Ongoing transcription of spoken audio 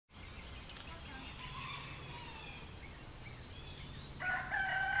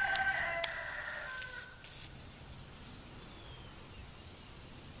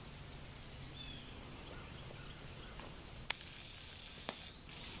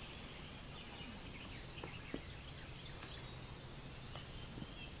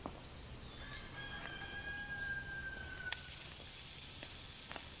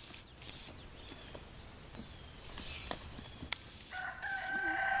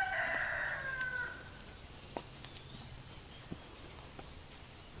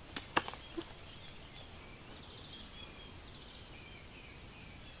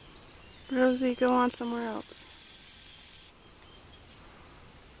Rosie, go on somewhere else.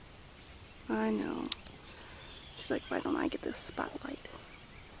 I know. She's like, why don't I get this spotlight?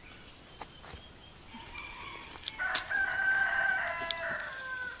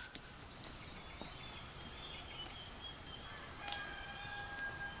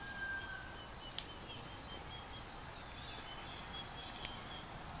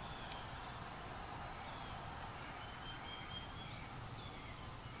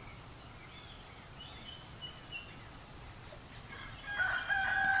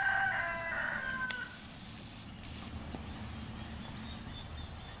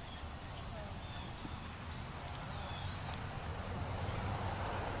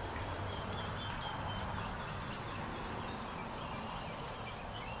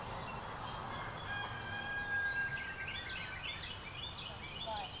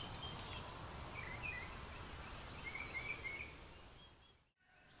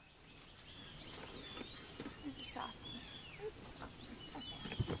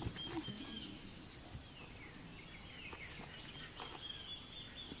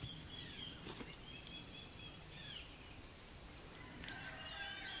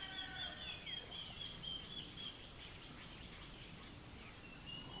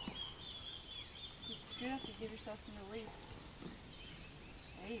 You have to give yourself some relief.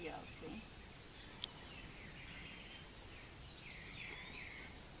 There you go, see?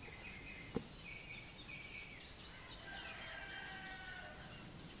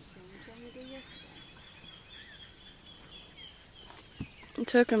 Same thing you did yesterday. It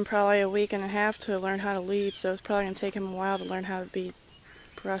took him probably a week and a half to learn how to lead, so it's probably going to take him a while to learn how to be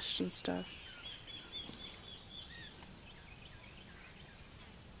brushed and stuff.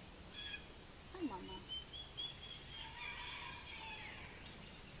 Hi, Mama.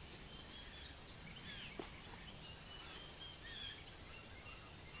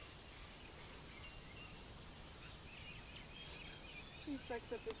 He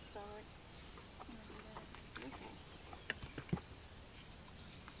sucks up his stomach. Okay.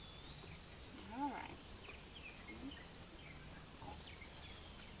 Alright.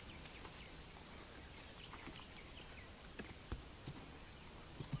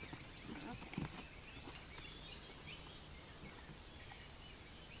 Okay.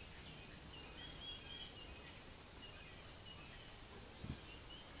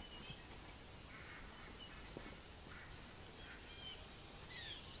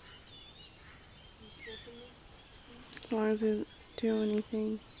 As long as he doesn't do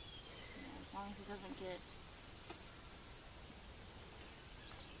anything. Yeah, as long as he doesn't get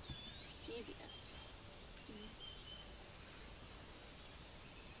mischievous.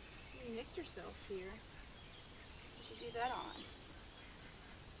 You nicked yourself here. What did you do that on?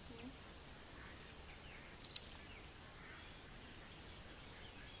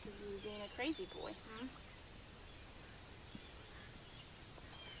 Because you were being a crazy boy.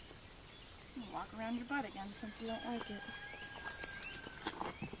 Walk around your butt again since you don't like it.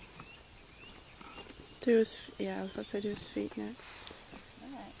 Do his, yeah, I was about to say do his feet next.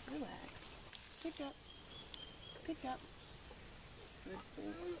 Alright, relax. Pick up. Pick up. Good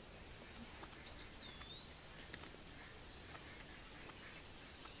boy.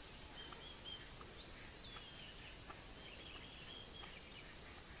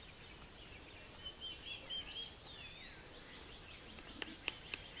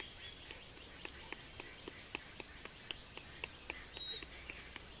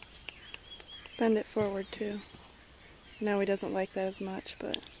 Bend it forward too. I know he doesn't like that as much,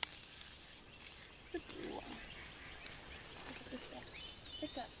 but. Good boy.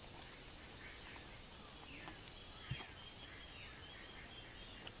 Pick up.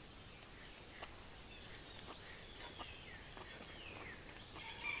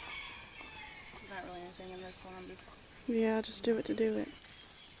 There's not really anything in this one. I'm just. Yeah, just do it to do it.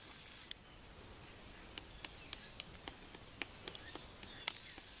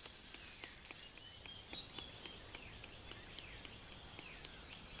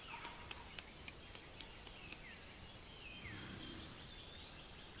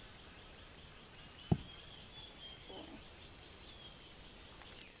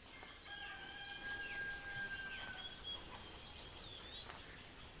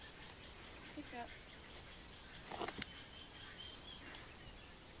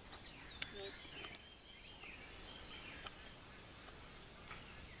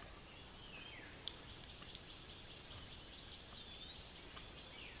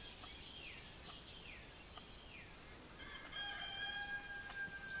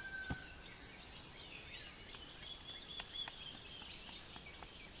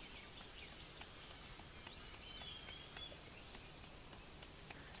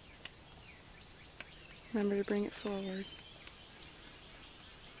 Remember to bring it forward.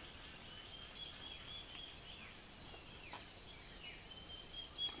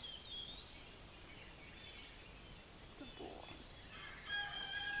 Good boy.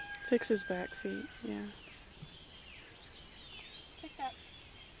 Fix his back feet, yeah. Pick up.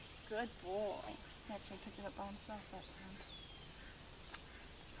 Good boy. He actually picked it up by himself that time.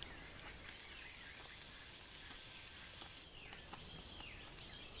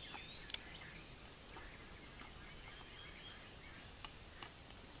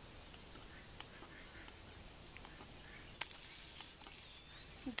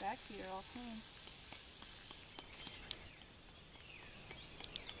 His back feet are all clean.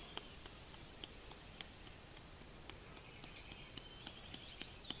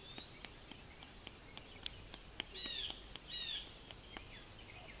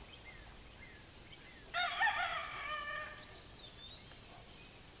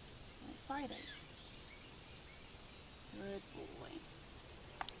 Fight it. Good boy.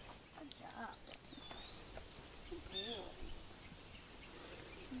 Good job. Good boy.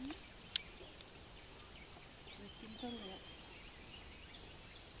 Licking the lips.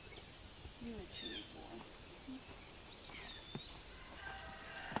 You a chewy boy.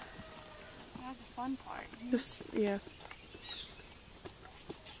 That's the fun part. Just, yeah.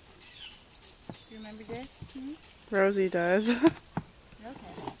 You remember this? Rosie does. Okay. Okay.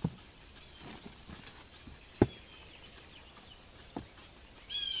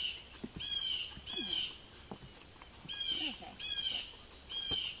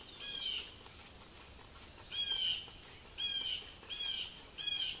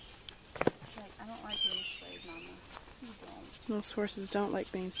 Like, I don't like being sprayed, Mama. You don't. Most horses don't like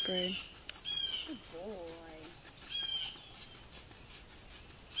being sprayed. Good boy.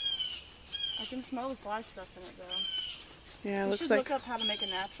 I can smell the fly stuff in it though. Yeah, it We looks should like... look up how to make a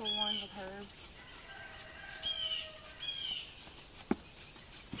natural one with herbs.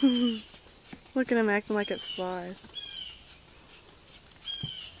 Look at him acting like it's flies.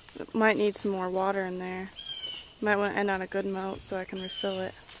 It might need some more water in there. Might want to end on a good note so I can refill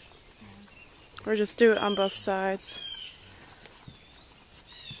it. Or just do it on both sides.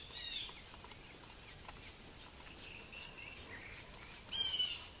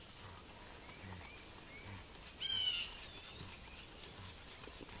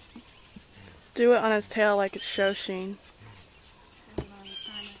 Do it on his tail like it's Shoshin. Trying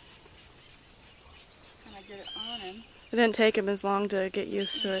to get it on him. It didn't take him as long to get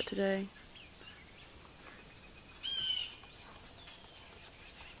used to it today.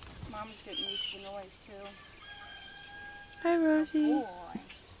 Mama's getting used to the noise too. Hi, Rosie. Boy.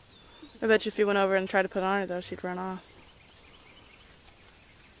 I bet you if you went over and tried to put on her though, she'd run off.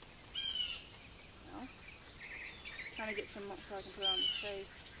 No. Trying to get some so I can put it on his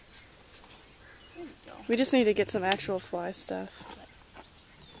face. There we go. We just need to get some actual fly stuff.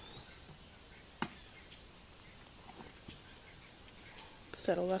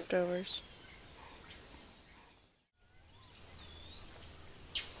 Instead of leftovers.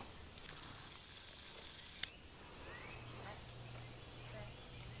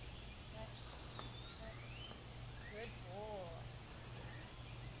 Good boy.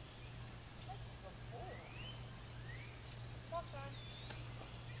 That's a good boy. Walk on.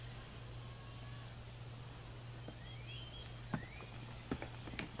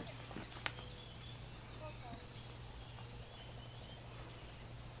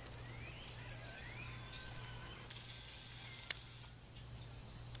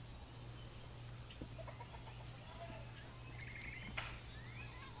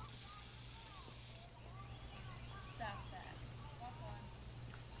 Stop that. Walk on.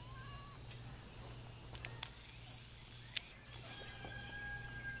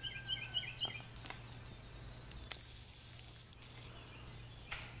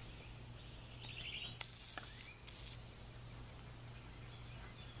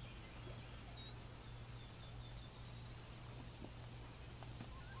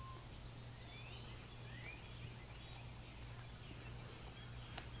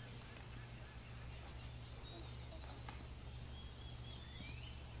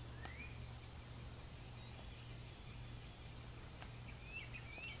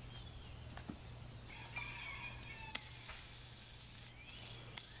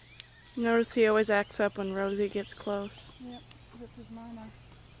 Notice he always acts up when Rosie gets close. Yep, this is Mama. And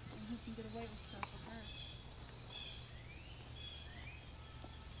he can get away with stuff with her.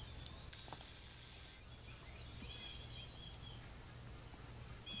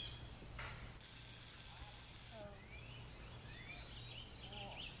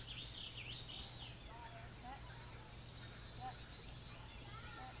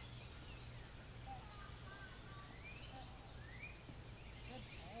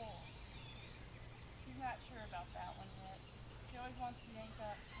 wants to yank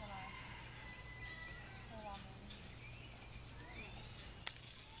up when I pull on him.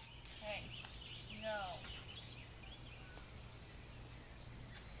 Hey, no.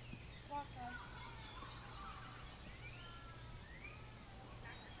 Walk on.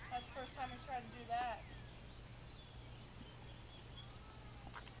 That's the first time he's tried to do that.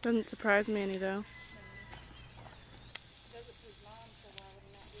 Doesn't surprise me any though. He does it to his mom, so why would he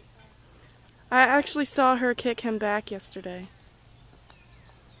not do it to her? I actually saw her kick him back yesterday.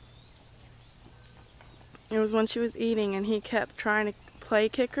 It was when she was eating and he kept trying to play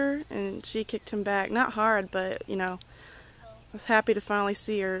kick her and she kicked him back. Not hard, but you know, I was happy to finally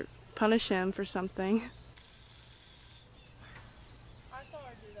see her punish him for something. I saw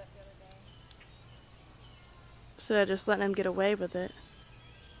her do that the other day. Instead of just letting him get away with it.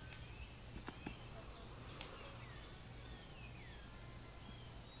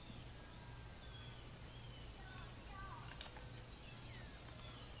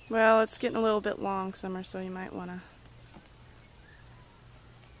 Well, it's getting a little bit long, Summer, so you might want to.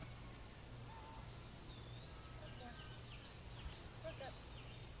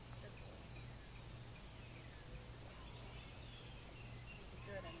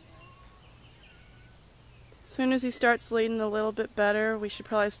 As soon as he starts leading a little bit better, we should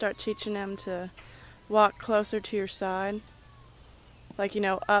probably start teaching him to walk closer to your side. Like, you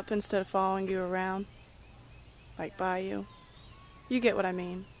know, up instead of following you around. Like by you. You get what I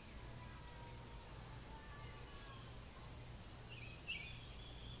mean.